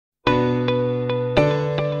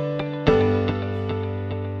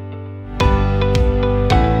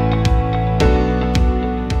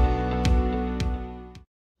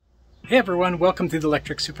Hey everyone, welcome to the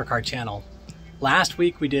Electric Supercar channel. Last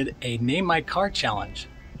week we did a Name My Car challenge.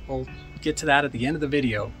 We'll get to that at the end of the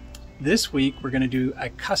video. This week we're going to do a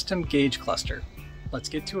custom gauge cluster. Let's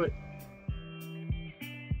get to it.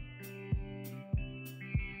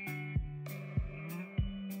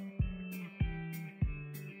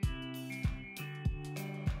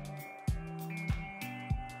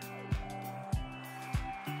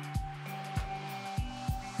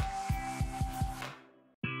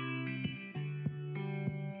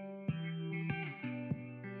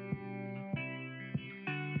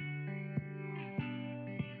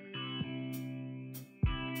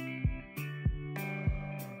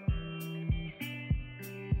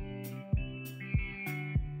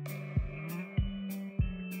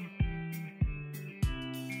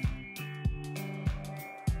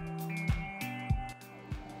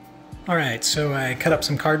 Alright, so I cut up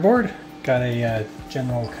some cardboard, got a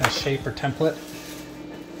general kind of shape or template,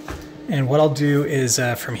 and what I'll do is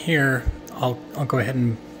from here I'll go ahead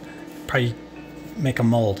and probably make a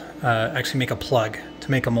mold, actually make a plug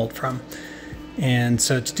to make a mold from. And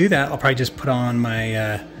so to do that I'll probably just put on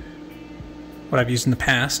my what I've used in the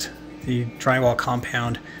past, the drywall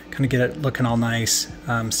compound, kind of get it looking all nice,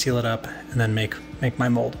 seal it up, and then make my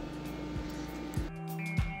mold.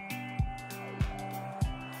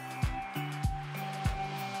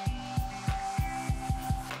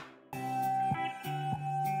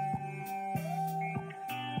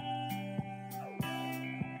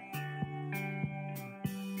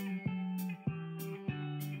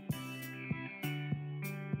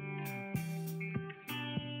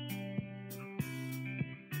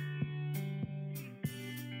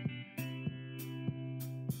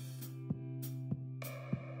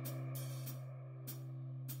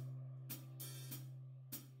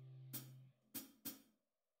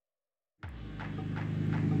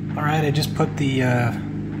 Alright, I just put the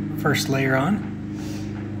first layer on.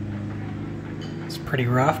 It's pretty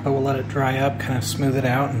rough, but we'll let it dry up, kind of smooth it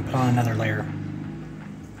out, and put on another layer.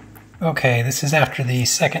 Okay, this is after the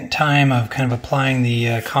second time of kind of applying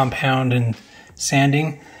the compound and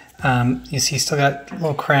sanding. You see still got a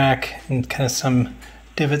little crack and kind of some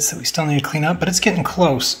divots that we still need to clean up, but it's getting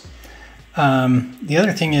close. The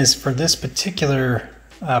other thing is, for this particular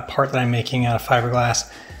part that I'm making out of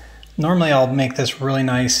fiberglass, normally I'll make this really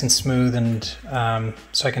nice and smooth, and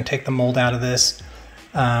so I can take the mold out of this,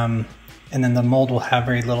 and then the mold will have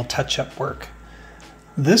very little touch-up work.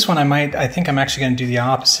 This one I think I'm actually going to do the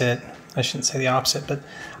opposite. I shouldn't say the opposite, but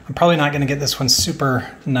I'm probably not going to get this one super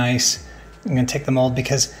nice. I'm going to take the mold,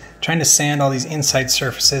 because trying to sand all these inside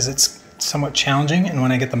surfaces, it's somewhat challenging, and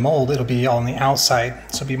when I get the mold it'll be all on the outside,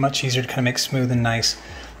 so it'll be much easier to kind of make smooth and nice.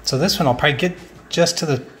 So this one I'll probably get just to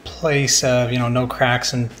the place of, no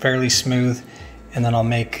cracks and fairly smooth, and then I'll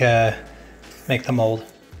make the mold.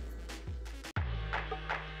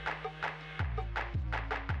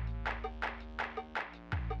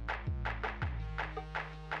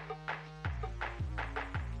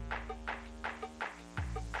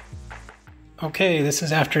 Okay, this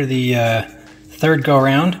is after the third go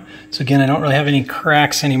around. So again, I don't really have any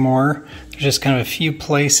cracks anymore. There's just kind of a few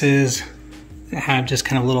places that have just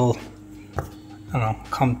kind of little, I don't know,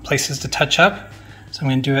 call them places to touch up. So I'm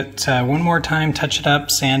going to do it one more time, touch it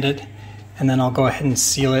up, sand it, and then I'll go ahead and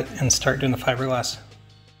seal it and start doing the fiberglass.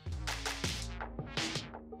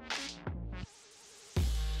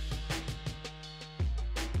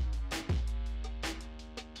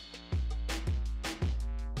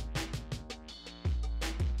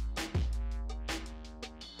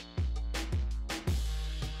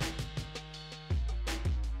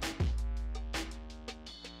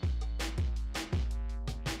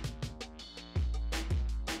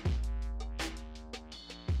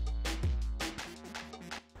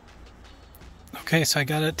 Okay, so I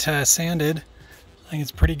got it sanded. I think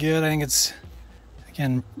it's pretty good. I think it's,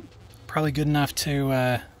 again, probably good enough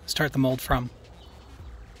to start the mold from.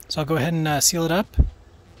 So I'll go ahead and seal it up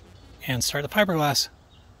and start the fiberglass.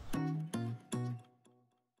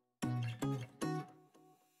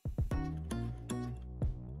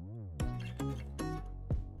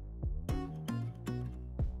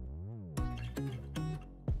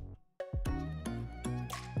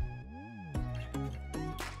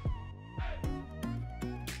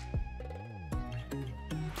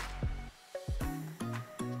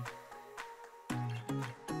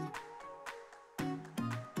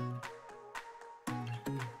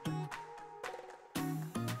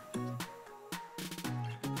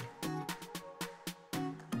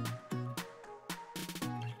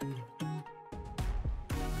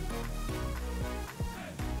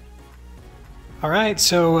 All right,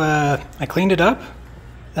 so I cleaned it up,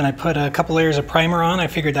 Then I put a couple layers of primer on. I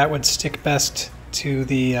figured that would stick best to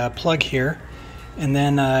the plug here. And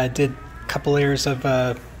then I did a couple layers of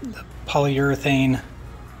polyurethane.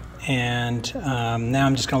 And now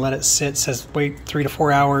I'm just going to let it sit. It says wait 3 to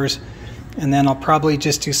 4 hours. And then I'll probably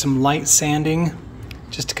just do some light sanding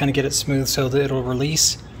just to kind of get it smooth so that it'll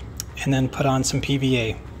release. And then put on some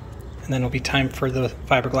PVA. And then it'll be time for the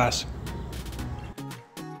fiberglass.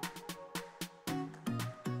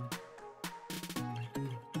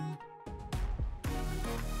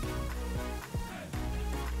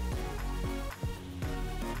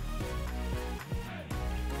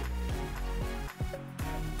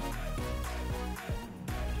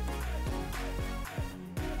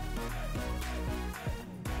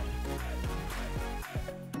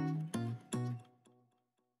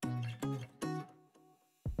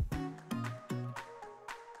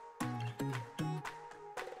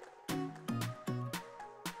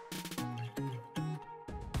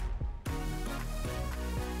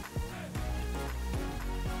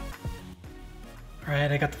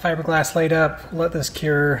 Alright, I got the fiberglass laid up. Let this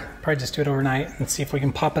cure. Probably just do it overnight and see if we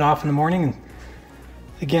can pop it off in the morning.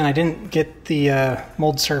 Again, I didn't get the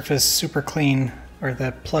mold surface super clean, or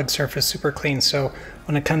the plug surface super clean, so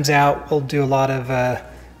when it comes out, we'll do a lot of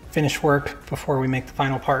finish work before we make the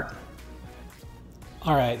final part.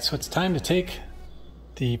 Alright, so it's time to take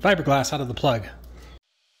the fiberglass out of the plug.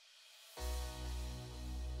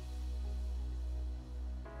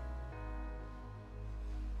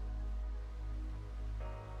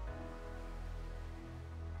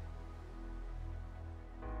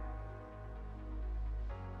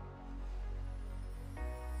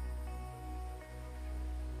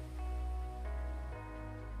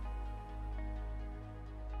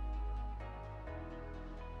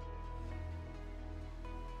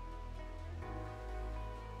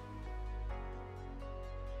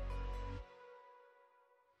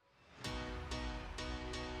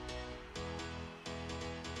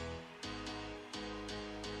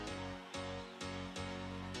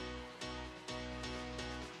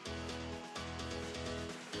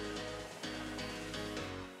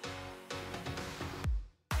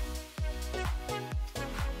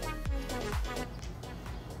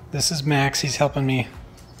 This is Max, he's helping me.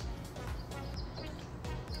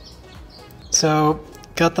 So,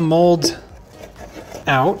 got the mold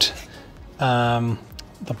out. The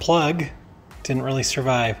plug didn't really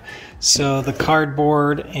survive. So the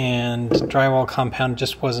cardboard and drywall compound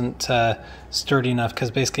just wasn't sturdy enough,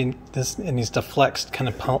 because basically it needs to flex, kind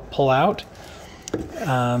of pull out.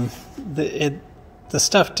 The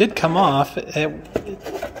stuff did come off. It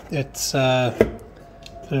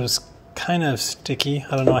was kind of sticky.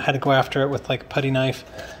 I don't know, I had to go after it with like a putty knife.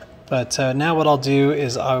 But now what I'll do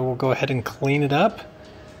is I will go ahead and clean it up,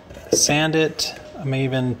 sand it. I may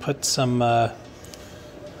even put some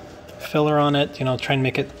filler on it, you know, try and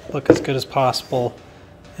make it look as good as possible.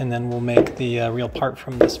 And then we'll make the real part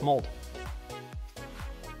from this mold.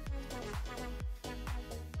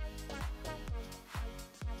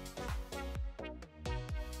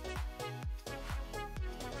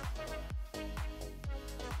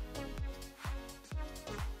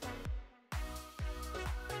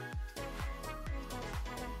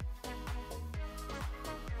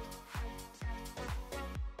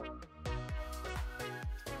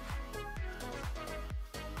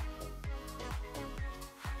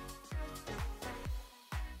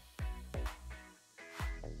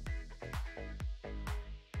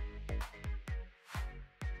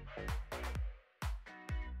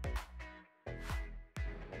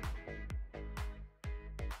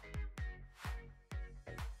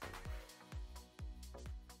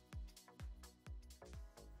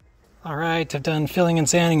 Alright, I've done filling and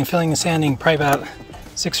sanding probably about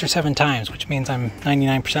 6 or 7 times, which means I'm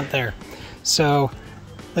 99% there. So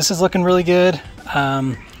this is looking really good.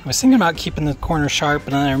 I was thinking about keeping the corners sharp,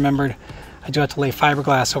 but then I remembered I do have to lay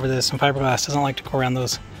fiberglass over this, and fiberglass doesn't like to go around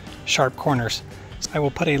those sharp corners. So I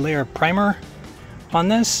will put a layer of primer on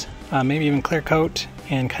this, maybe even clear coat,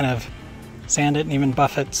 and kind of sand it and even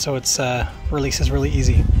buff it so it's releases really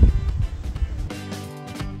easy.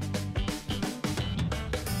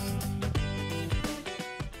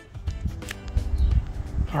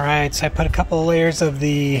 Alright, so I put a couple of layers of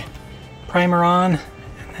the primer on,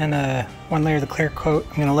 and then one layer of the clear coat.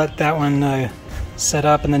 I'm going to let that one set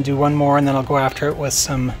up and then do one more, and then I'll go after it with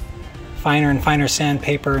some finer and finer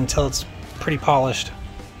sandpaper until it's pretty polished.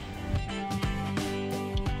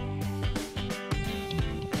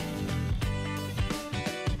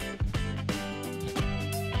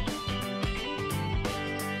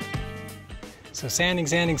 So sanding,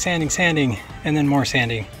 sanding, sanding, sanding, and then more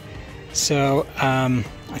sanding. So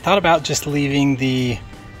I thought about just leaving the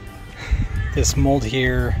this mold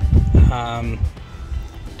here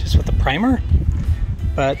just with the primer,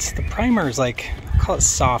 but the primer is like, I'll call it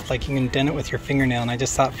soft, like you can dent it with your fingernail, and I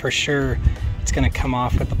just thought for sure it's going to come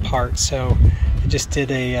off with the part, so I just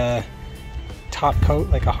did a top coat,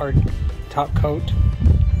 like a hard top coat,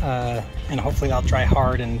 and hopefully I'll dry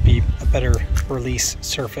hard and be a better release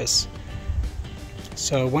surface.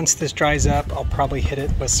 So once this dries up, I'll probably hit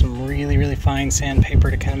it with some really fine sandpaper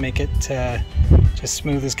to kind of make it just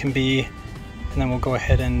smooth as can be, and then we'll go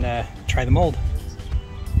ahead and try the mold.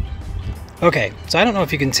 Okay, so I don't know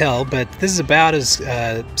if you can tell, but this is about as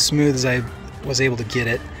smooth as I was able to get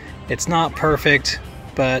it. It's not perfect,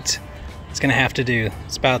 but it's gonna have to do.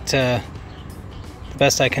 It's about the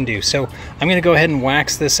best I can do. So I'm gonna go ahead and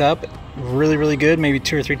wax this up really good, maybe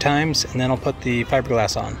 2 or 3 times, and then I'll put the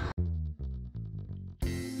fiberglass on.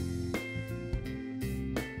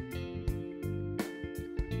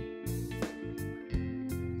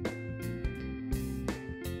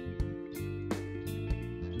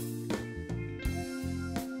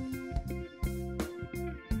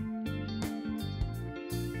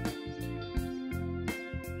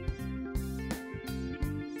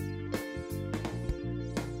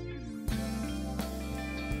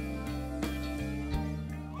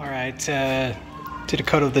 All right, did a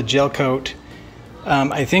coat of the gel coat.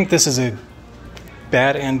 I think this is a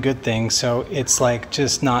bad and good thing. So it's like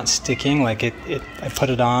just not sticking. Like I put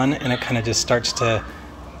it on and it kind of just starts to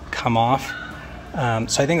come off.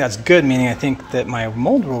 So I think that's good, meaning I think that my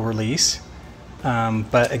mold will release.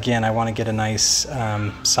 But again, I want to get a nice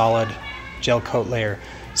solid gel coat layer.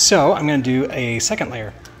 So I'm going to do a second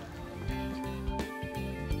layer.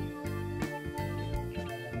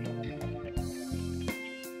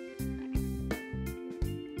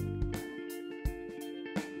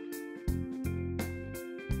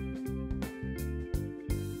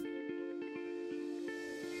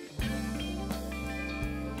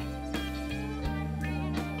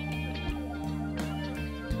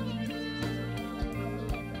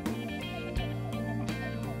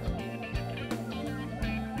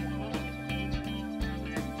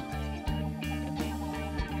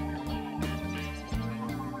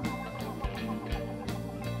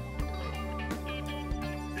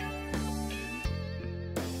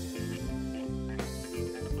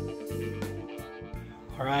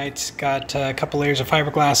 All right, got a couple layers of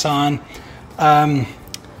fiberglass on.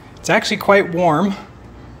 It's actually quite warm,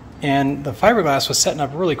 and the fiberglass was setting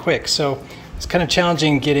up really quick, so it's kind of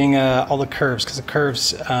challenging getting all the curves, because the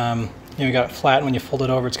curves, you got it flat, and when you fold it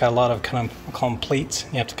over, it's got a lot of kind of, we'll call them pleats.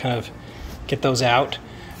 You have to kind of get those out.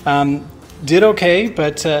 Did okay,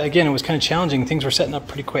 but again, it was kind of challenging. Things were setting up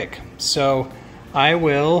pretty quick. So I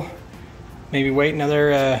will maybe wait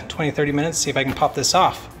another 20-30 minutes, see if I can pop this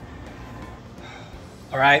off.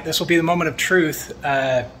 All right, this will be the moment of truth.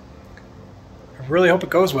 I really hope it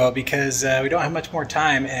goes well, because we don't have much more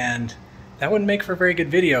time, and that wouldn't make for a very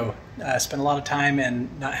good video. Spend a lot of time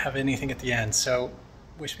and not have anything at the end, so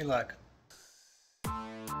wish me luck.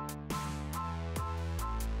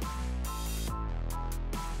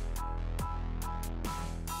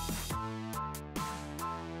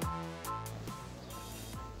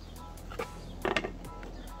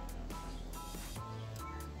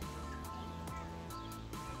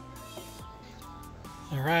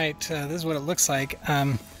 All right, this is what it looks like.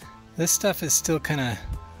 This stuff is still kind of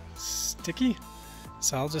sticky,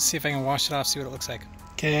 so I'll just see if I can wash it off, see what it looks like.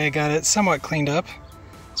 Okay, I got it somewhat cleaned up.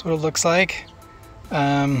 That's what it looks like.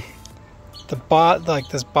 Like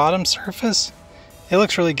this bottom surface, it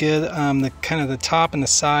looks really good. The kind of the top and the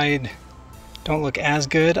side don't look as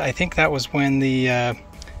good. I think that was when the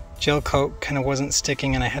gel coat kind of wasn't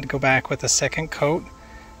sticking, and I had to go back with a second coat.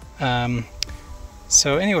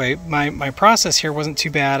 So anyway, my process here wasn't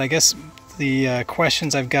too bad. I guess the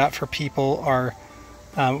questions I've got for people are,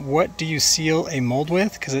 what do you seal a mold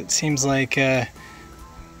with? Because it seems like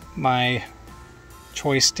my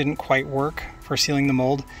choice didn't quite work for sealing the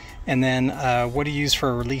mold. And then what do you use for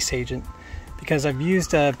a release agent? Because I've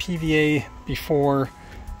used PVA before,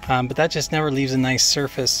 but that just never leaves a nice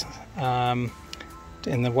surface. And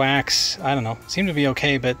the wax, I don't know, seemed to be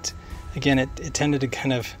okay, but again, it tended to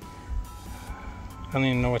kind of, I don't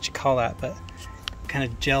even know what you call that, but kind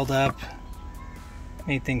of gelled up,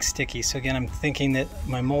 made things sticky. So again, I'm thinking that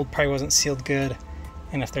my mold probably wasn't sealed good,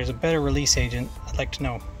 and if there's a better release agent, I'd like to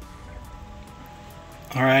know.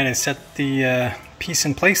 All right, I set the piece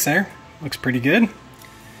in place there. Looks pretty good.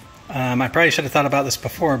 I probably should have thought about this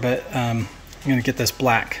before, but I'm gonna get this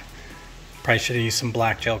black. Probably should have used some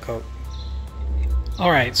black gel coat. All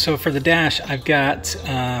right, so for the dash, I've got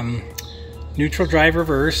neutral drive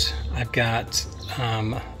reverse. I've got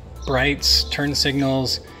brights, turn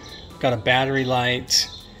signals, got a battery light.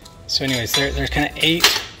 So anyways, there's kind of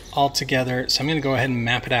 8 altogether. So I'm going to go ahead and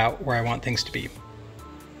map it out where I want things to be.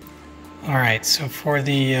 All right, so for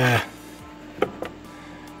the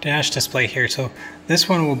dash display here, so this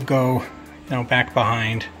one will go, back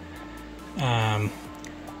behind.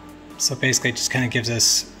 So basically it just kind of gives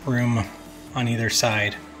us room on either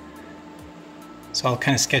side. So I'll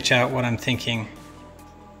kind of sketch out what I'm thinking.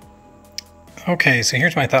 Okay, so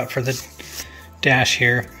here's my thought for the dash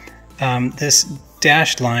here. This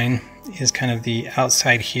dashed line is kind of the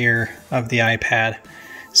outside here of the iPad.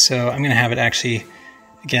 So I'm going to have it actually,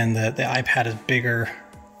 again, the iPad is bigger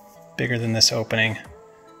than this opening.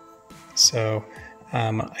 So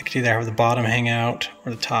I could either have the bottom hang out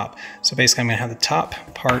or the top. So basically I'm going to have the top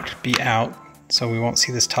part be out, so we won't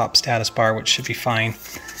see this top status bar, which should be fine.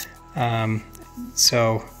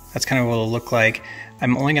 So that's kind of what it'll look like.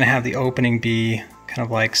 I'm only going to have the opening be kind of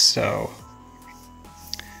like so.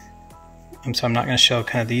 So I'm not going to show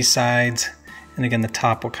kind of these sides. And again, the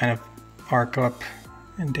top will kind of arc up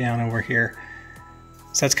and down over here.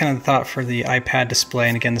 So that's kind of the thought for the iPad display.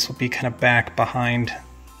 And again, this will be kind of back behind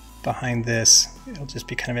this. It'll just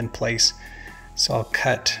be kind of in place. So I'll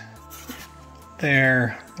cut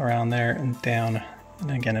there, around there, and down. And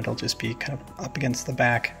again, it'll just be kind of up against the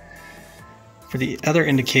back. For the other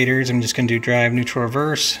indicators, I'm just going to do drive, neutral,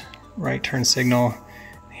 reverse, right turn signal.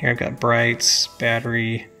 Here I've got brights,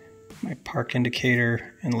 battery, my park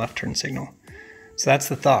indicator, and left turn signal. So that's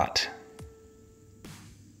the thought.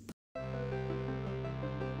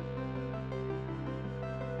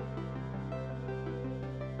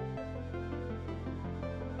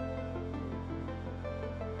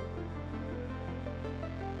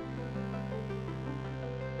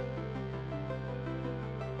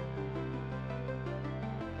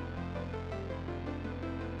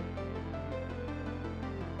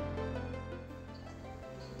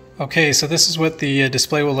 Okay, so this is what the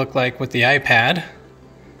display will look like with the iPad.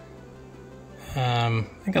 I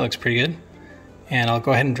think it looks pretty good. And I'll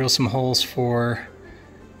go ahead and drill some holes for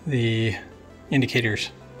the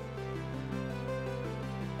indicators.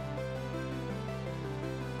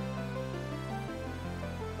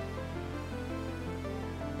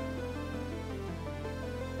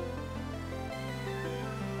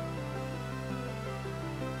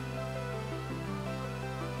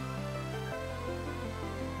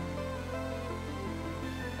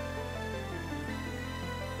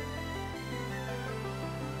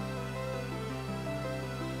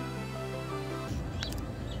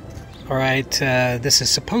 Alright, this is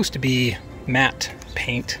supposed to be matte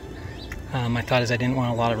paint. My thought is I didn't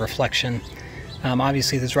want a lot of reflection.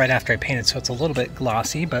 Obviously this is right after I painted, so it's a little bit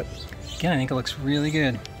glossy, but again, I think it looks really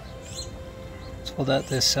good. So we'll let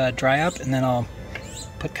this dry up, and then I'll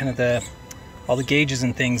put kind of all the gauges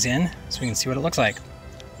and things in so we can see what it looks like.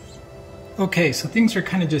 Okay, so things are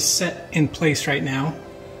kind of just set in place right now,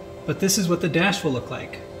 but this is what the dash will look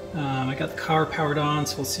like. I got the car powered on,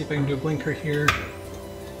 so we'll see if I can do a blinker here.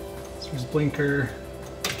 So there's blinker,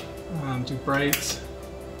 do brights,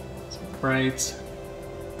 so brights.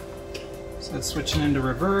 So that's switching into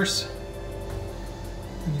reverse,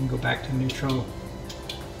 and then go back to neutral.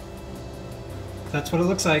 That's what it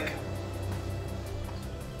looks like.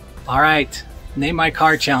 All right, Name My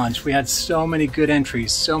Car Challenge. We had so many good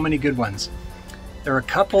entries, so many good ones. There were a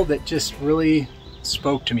couple that just really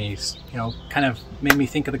spoke to me, kind of made me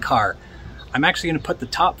think of the car. I'm actually going to put the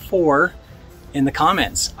top 4 in the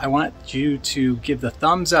comments. I want you to give the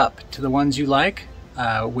thumbs up to the ones you like.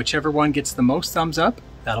 Whichever one gets the most thumbs up,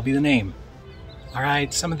 that'll be the name. All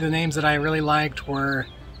right, some of the names that I really liked were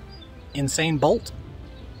Insane Bolt,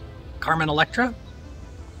 Carmen Electra,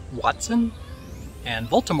 Watson, and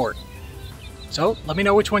Voldemort. So let me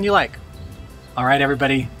know which one you like. All right,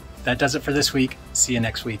 everybody, that does it for this week. See you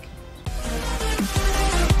next week.